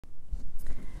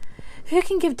Who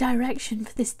can give direction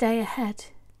for this day ahead?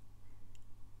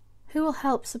 Who will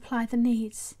help supply the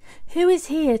needs? Who is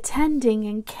here tending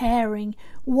and caring,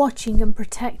 watching and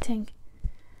protecting?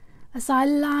 As I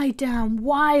lie down,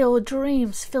 wild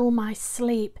dreams fill my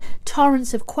sleep.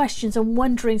 Torrents of questions and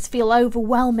wonderings feel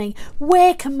overwhelming.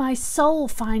 Where can my soul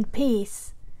find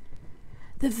peace?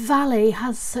 The valley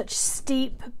has such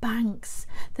steep banks.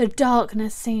 The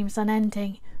darkness seems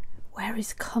unending. Where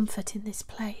is comfort in this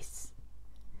place?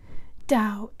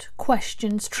 Doubt,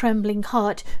 questions, trembling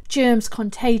heart, germs,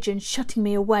 contagion, shutting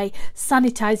me away,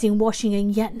 sanitising, washing,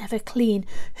 and yet never clean.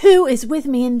 Who is with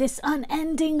me in this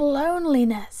unending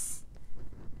loneliness?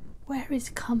 Where is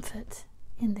comfort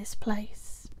in this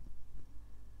place?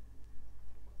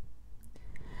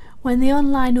 When the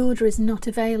online order is not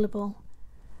available,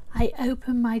 I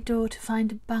open my door to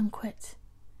find a banquet,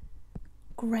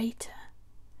 greater,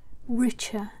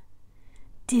 richer,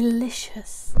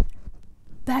 delicious,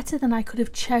 better than I could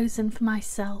have chosen for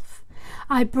myself.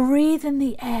 I breathe in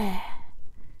the air.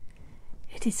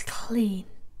 It is clean.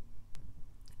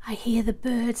 I hear the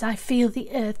birds, I feel the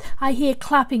earth, I hear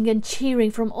clapping and cheering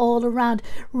from all around,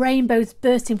 rainbows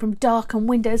bursting from darkened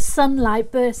windows,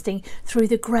 sunlight bursting through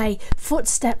the grey,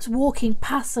 footsteps walking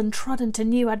past untrodden to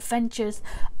new adventures,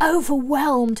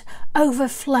 overwhelmed,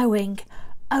 overflowing,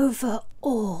 over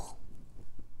all.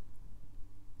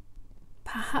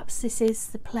 Perhaps this is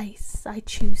the place I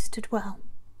choose to dwell.